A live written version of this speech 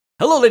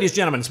Hello ladies and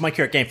gentlemen, it's Mike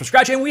here at Game from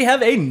Scratch, and we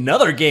have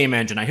another game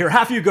engine. I hear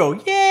half of you go,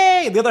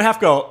 yay! The other half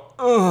go,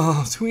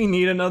 oh, do we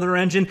need another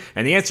engine?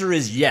 And the answer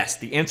is yes.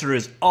 The answer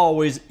is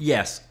always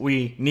yes.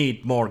 We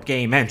need more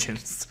game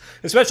engines,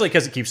 especially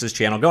because it keeps this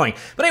channel going.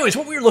 But anyways,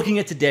 what we're looking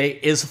at today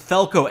is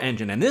Falco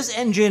Engine, and this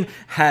engine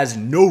has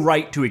no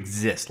right to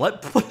exist.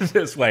 Let's put it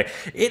this way.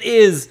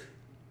 It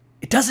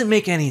doesn't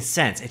make any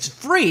sense. It's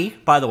free,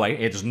 by the way.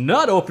 It's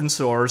not open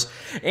source,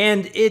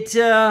 and it's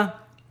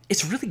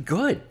really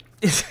good.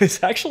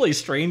 It's actually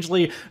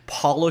strangely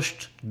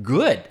polished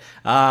good,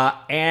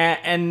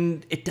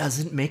 and it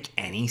doesn't make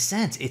any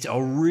sense. It's a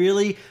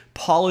really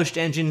polished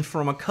engine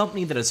from a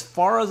company that, as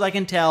far as I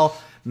can tell,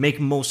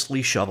 make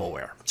mostly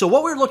shovelware. So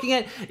what we're looking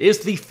at is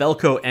the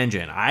Falco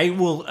Engine. I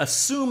will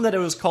assume that it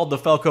was called the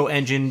Falco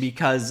Engine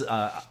because,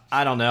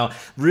 I don't know,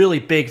 really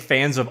big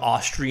fans of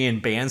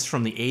Austrian bands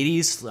from the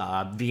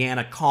 80s,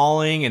 Vienna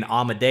Calling and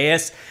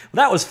Amadeus.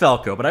 Well, that was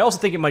Falco, but I also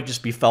think it might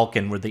just be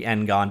Falcon with the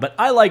N gone, but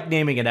I like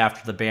naming it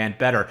after the band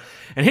better.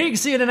 And here you can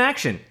see it in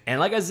action. And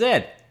like I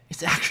said,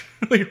 it's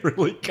actually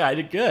really kind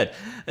of good.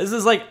 This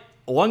is like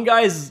one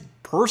guy's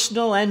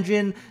personal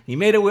engine. He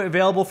made it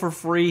available for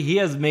free. He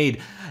has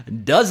made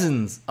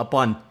dozens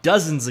upon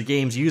dozens of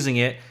games using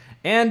it,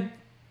 and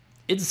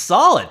it's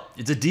solid.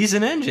 It's a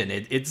decent engine.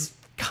 It's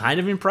kind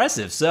of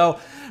impressive. So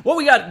what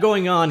we got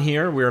going on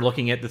here, we're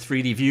looking at the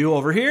 3D view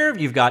over here.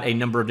 You've got a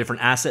number of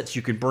different assets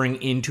you can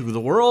bring into the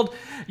world.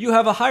 You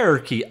have a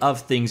hierarchy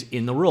of things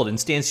in the world.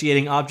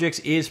 Instantiating objects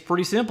is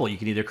pretty simple. You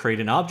can either create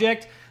an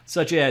object,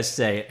 such as,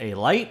 say, a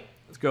light.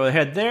 Let's go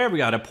ahead there. We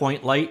got a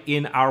point light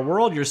in our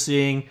world. You're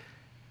seeing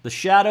the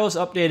shadows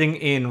updating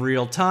in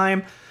real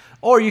time.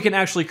 Or you can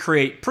actually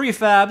create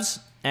prefabs,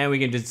 and we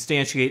can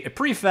instantiate a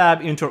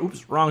prefab into,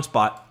 oops, wrong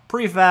spot,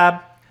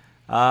 prefab,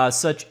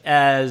 such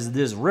as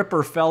this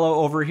Ripper fellow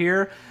over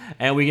here,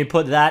 and we can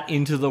put that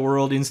into the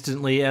world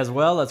instantly as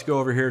well. Let's go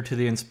over here to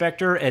the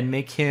inspector and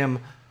make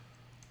him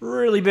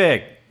really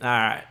big. All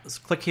right, let's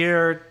click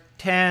here,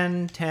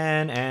 10,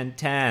 10, and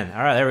 10.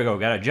 All right, there we go.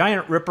 Got a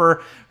giant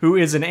Ripper who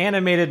is an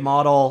animated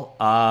model.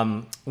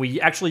 We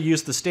actually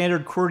use the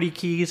standard QWERTY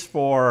keys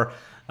for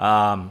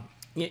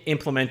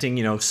implementing,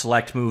 you know,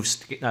 select, move,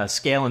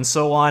 scale, and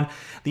so on.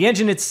 The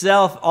engine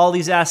itself, all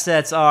these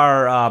assets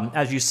are,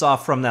 as you saw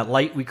from that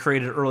light we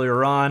created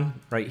earlier on,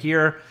 right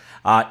here.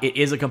 It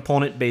is a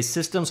component-based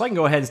system, so I can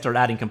go ahead and start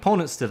adding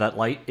components to that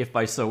light if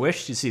I so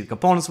wish. You see the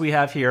components we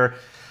have here,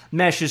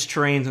 meshes,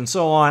 terrains, and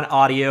so on,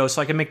 audio.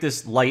 So I can make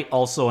this light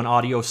also an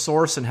audio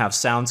source and have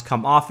sounds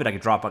come off it. I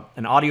can drop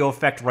an audio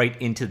effect right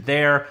into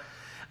there.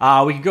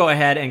 We can go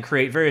ahead and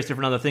create various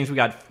different other things. We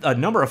got a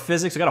number of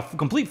physics. We got a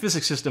complete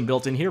physics system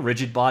built in here,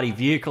 rigid body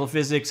vehicle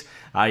physics.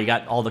 You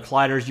got all the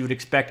colliders you would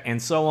expect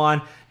and so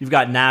on. You've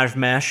got nav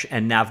mesh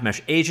and nav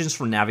mesh agents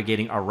for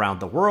navigating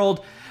around the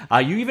world.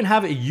 You even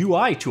have a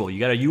UI tool. You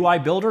got a UI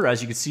builder,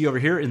 as you can see over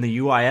here in the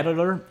UI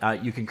editor.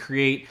 You can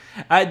create,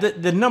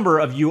 the number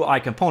of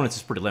UI components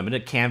is pretty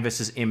limited.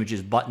 Canvases,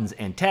 images, buttons,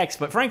 and text.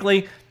 But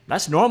frankly,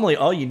 that's normally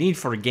all you need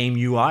for a game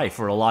UI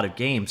for a lot of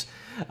games.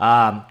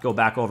 Go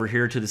back over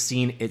here to the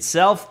scene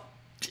itself.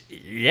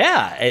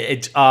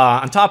 Yeah,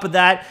 on top of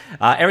that,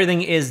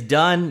 everything is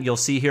done. You'll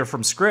see here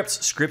from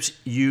scripts. Scripts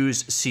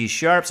use C#.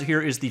 So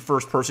here is the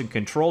first-person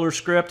controller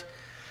script.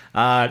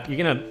 I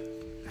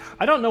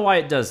don't know why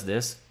it does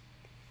this,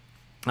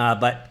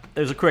 but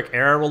there's a quick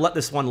error. We'll let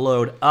this one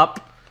load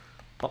up.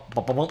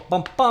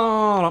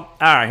 All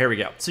right, here we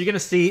go. So you're going to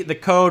see the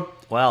code.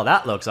 Well,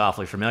 that looks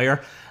awfully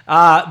familiar,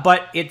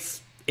 but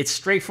it's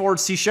straightforward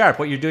C#.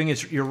 What you're doing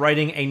is you're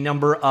writing a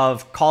number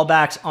of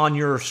callbacks on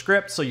your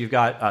script. So you've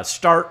got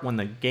start when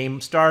the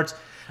game starts,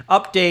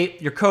 update.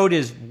 Your code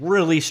is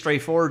really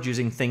straightforward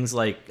using things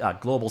like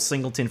global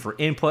singleton for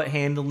input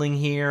handling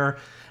here.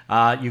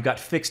 You've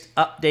got fixed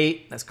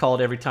update. That's called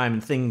every time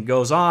a thing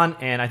goes on.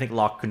 And I think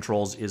lock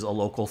controls is a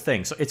local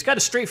thing. So it's got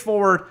a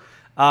straightforward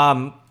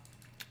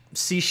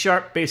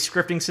C#-based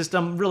scripting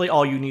system. Really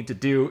all you need to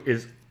do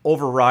is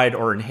override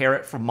or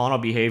inherit from mono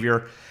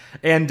behavior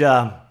and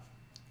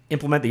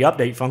implement the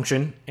update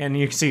function. And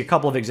you can see a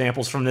couple of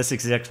examples from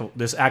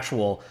this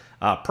actual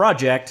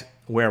project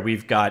where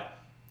we've got,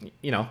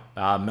 you know,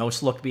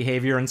 mouse look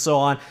behavior and so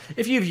on.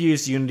 If you've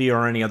used Unity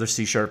or any other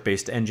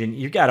C#-based engine,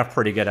 you've got a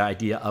pretty good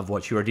idea of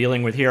what you are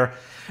dealing with here.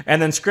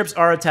 And then scripts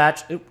are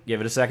attached. Oops,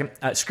 give it a second.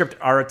 Script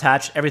are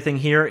attached. Everything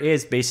here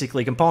is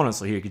basically components.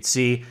 So here you can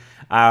see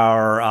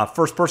our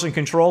first-person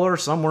controller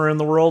somewhere in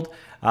the world.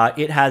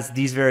 It has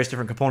these various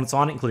different components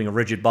on it, including a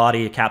rigid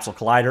body, a capsule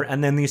collider,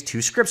 and then these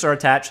two scripts are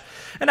attached.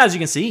 And as you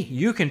can see,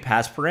 you can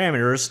pass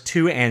parameters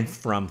to and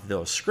from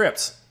those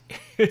scripts.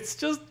 It's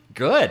just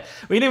good.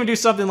 We can even do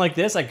something like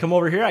this. I come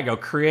over here, I go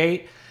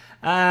create,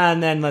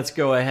 and then let's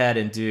go ahead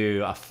and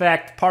do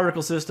effect,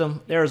 particle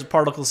system. There's a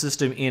particle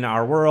system in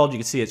our world. You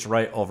can see it's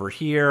right over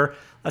here.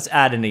 Let's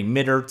add an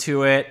emitter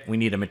to it. We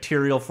need a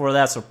material for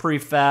that, so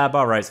prefab.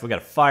 All right, so we got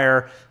a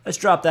fire. Let's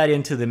drop that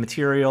into the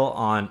material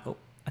on, oh,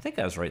 I think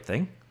that was the right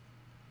thing.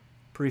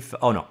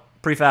 Oh no,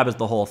 prefab is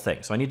the whole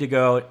thing. So I need to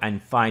go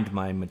and find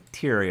my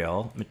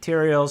material.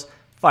 Materials,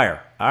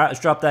 fire. All right,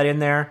 let's drop that in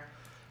there.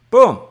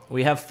 Boom,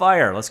 we have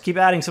fire. Let's keep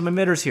adding some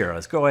emitters here.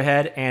 Let's go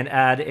ahead and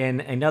add in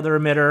another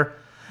emitter.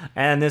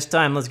 And this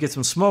time, let's get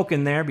some smoke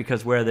in there,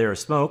 because where there is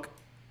smoke,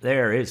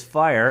 there is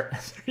fire.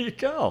 There you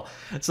go.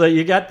 So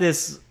you got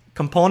this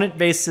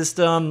component-based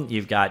system.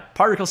 You've got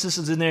particle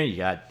systems in there. You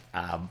got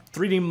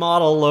 3D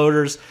model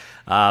loaders,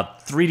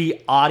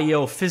 3D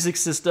audio physics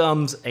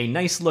systems, a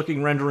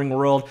nice-looking rendering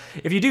world.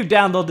 If you do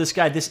download this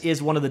guide, this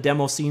is one of the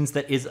demo scenes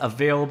that is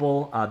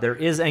available. There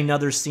is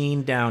another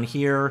scene down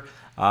here.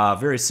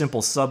 Very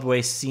simple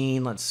subway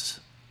scene.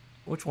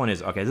 Which one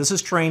is? Okay, this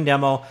is train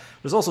demo.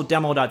 There's also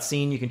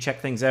demo.scene. You can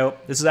check things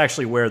out. This is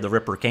actually where the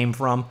Ripper came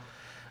from.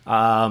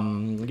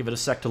 Give it a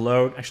sec to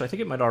load. Actually, I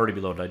think it might already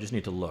be loaded. I just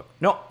need to look.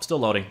 Nope, still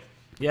loading.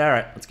 Yeah, all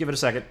right. Let's give it a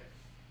second.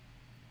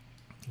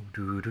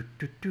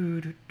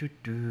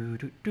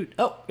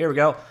 Oh, here we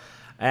go.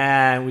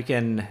 And we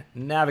can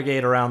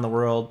navigate around the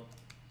world.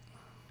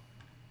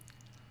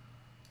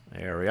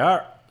 There we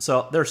are.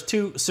 So there's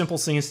two simple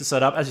scenes to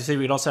set up. As you see,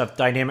 we can also have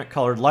dynamic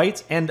colored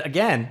lights. And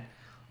again,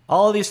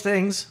 all of these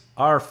things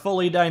are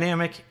fully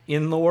dynamic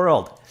in the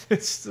world.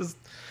 It's just,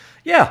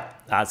 yeah.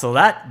 So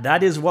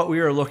that is what we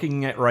are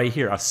looking at right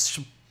here. A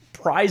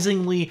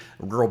surprisingly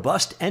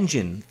robust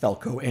engine,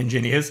 Falco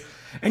Engine is.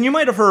 And you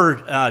might have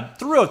heard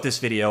throughout this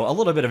video a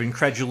little bit of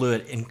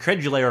incredulous.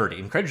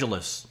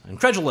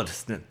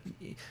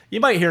 You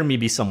might hear me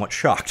be somewhat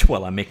shocked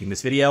while I'm making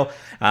this video.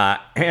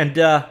 And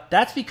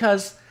that's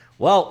because,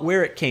 well,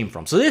 where it came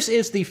from. So this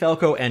is the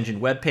Falco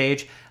Engine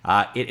webpage.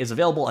 It is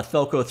available at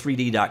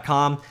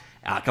falco3d.com.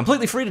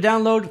 Completely free to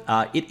download.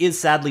 It is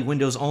sadly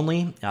Windows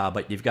only,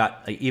 but you've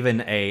got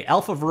even a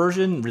alpha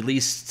version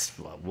released,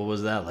 what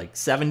was that, like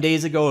 7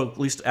 days ago, at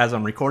least as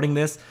I'm recording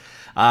this.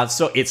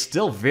 So it's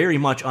still very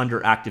much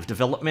under active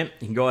development.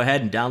 You can go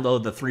ahead and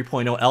download the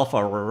 3.0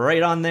 alpha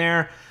right on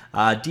there.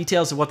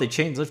 Details of what they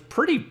changed. There's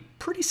pretty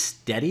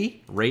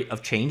steady rate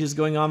of changes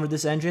going on with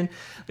this engine.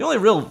 The only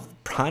real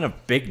kind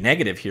of big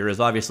negative here is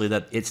obviously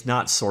that it's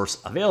not source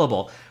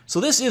available. So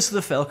this is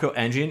the Falco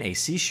Engine, a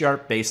C#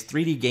 based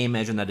 3D game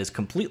engine that is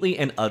completely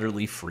and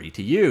utterly free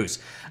to use.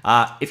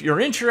 If you're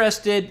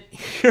interested,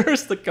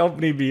 here's the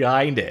company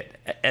behind it.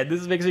 And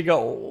this makes me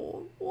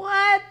go,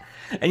 what?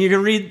 And you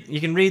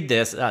can read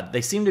this.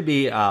 They seem to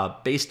be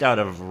based out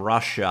of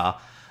Russia.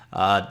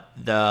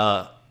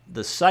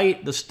 The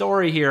site, the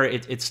story here,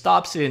 it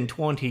stops in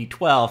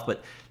 2012,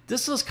 but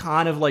this is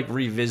kind of like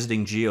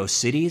revisiting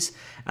GeoCities.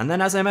 And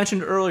then, as I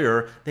mentioned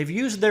earlier, they've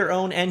used their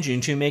own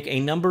engine to make a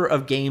number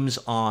of games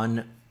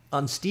on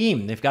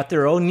Steam. They've got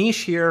their own niche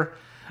here,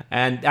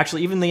 and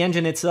actually even the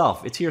engine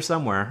itself, it's here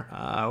somewhere.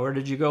 Where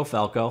did you go,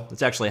 Falco?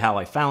 That's actually how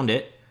I found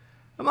it.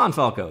 Come on,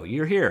 Falco,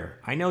 you're here.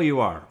 I know you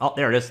are. Oh,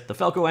 there it is, the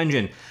Falco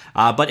Engine.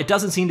 But it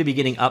doesn't seem to be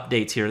getting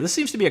updates here. This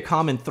seems to be a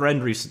common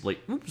thread recently.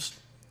 Oops.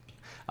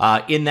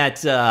 In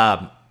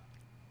that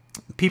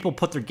people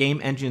put their game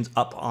engines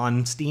up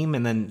on Steam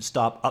and then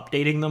stop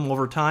updating them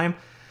over time.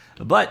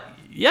 But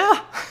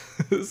yeah,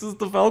 this is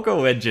the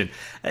Falco Engine.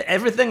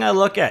 Everything I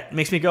look at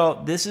makes me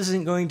go, this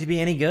isn't going to be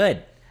any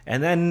good.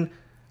 And then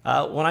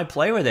when I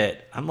play with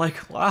it, I'm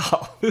like,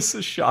 wow, this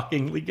is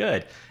shockingly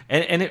good.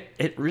 And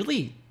it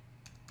really,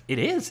 it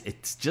is.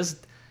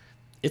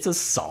 It's a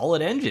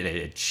solid engine.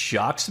 It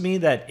shocks me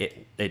that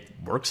it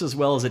works as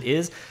well as it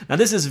is. Now,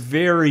 this is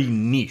very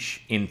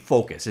niche in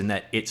focus in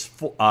that it's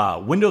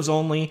Windows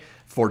only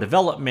for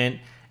development,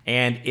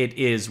 and it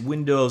is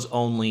Windows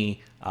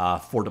only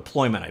for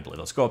deployment, I believe.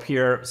 Let's go up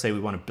here, say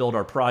we want to build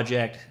our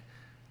project.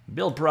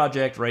 Build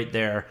project right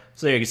there.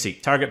 So there you can see,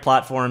 target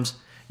platforms.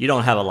 You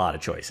don't have a lot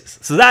of choices.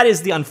 So that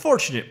is the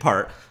unfortunate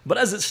part. But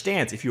as it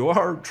stands, if you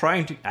are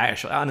trying to...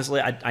 Actually, honestly,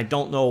 I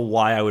don't know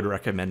why I would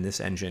recommend this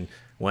engine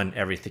when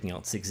everything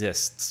else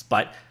exists.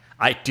 But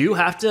I do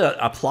have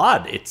to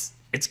applaud. It's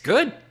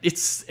good.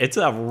 It's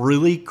a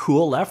really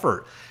cool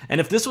effort. And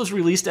if this was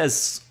released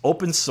as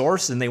open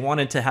source and they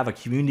wanted to have a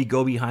community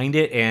go behind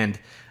it and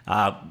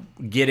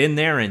get in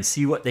there and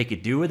see what they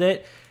could do with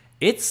it,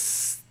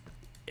 it's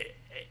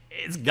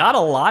got a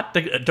lot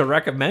to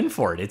recommend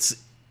for it.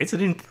 It's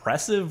an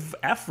impressive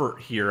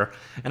effort here,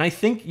 and I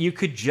think you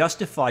could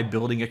justify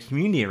building a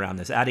community around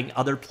this, adding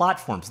other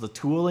platforms. The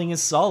tooling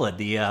is solid.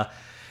 The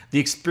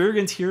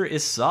experience here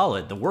is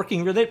solid. The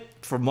working with it,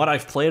 from what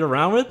I've played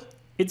around with,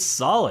 it's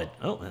solid.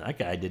 Oh, that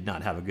guy did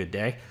not have a good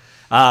day.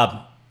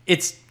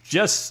 It's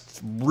just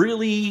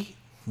really,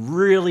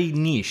 really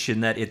niche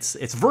in that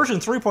it's version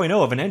 3.0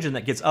 of an engine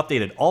that gets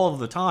updated all of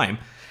the time.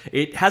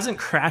 It hasn't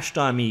crashed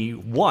on me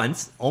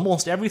once.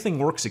 Almost everything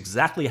works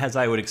exactly as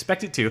I would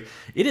expect it to.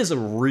 It is a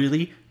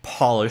really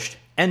polished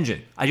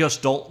engine. I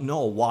just don't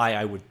know why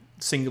I would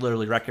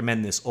singularly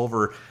recommend this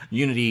over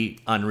Unity,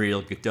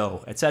 Unreal,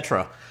 Godot,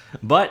 etc.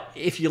 But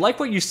if you like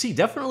what you see,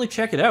 definitely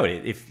check it out.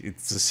 If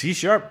it's a C#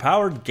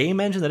 powered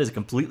game engine that is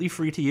completely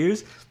free to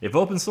use, if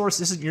open source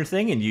isn't your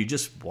thing and you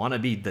just want to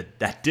be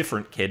that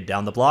different kid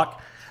down the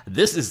block,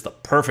 this is the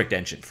perfect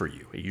engine for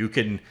you. You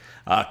can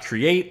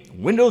create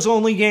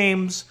Windows-only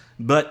games,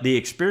 but the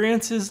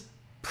experience is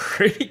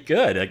pretty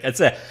good. I'd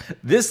say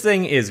this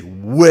thing is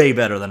way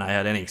better than I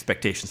had any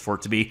expectations for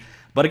it to be.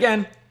 But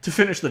again, to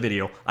finish the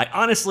video, I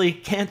honestly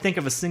can't think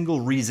of a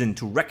single reason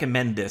to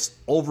recommend this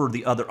over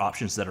the other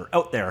options that are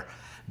out there,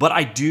 but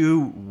I do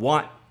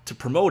want to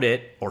promote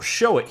it or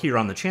show it here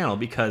on the channel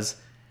because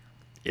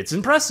it's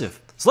impressive.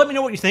 So let me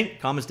know what you think,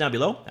 comments down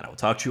below, and I will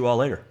talk to you all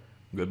later.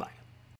 Goodbye.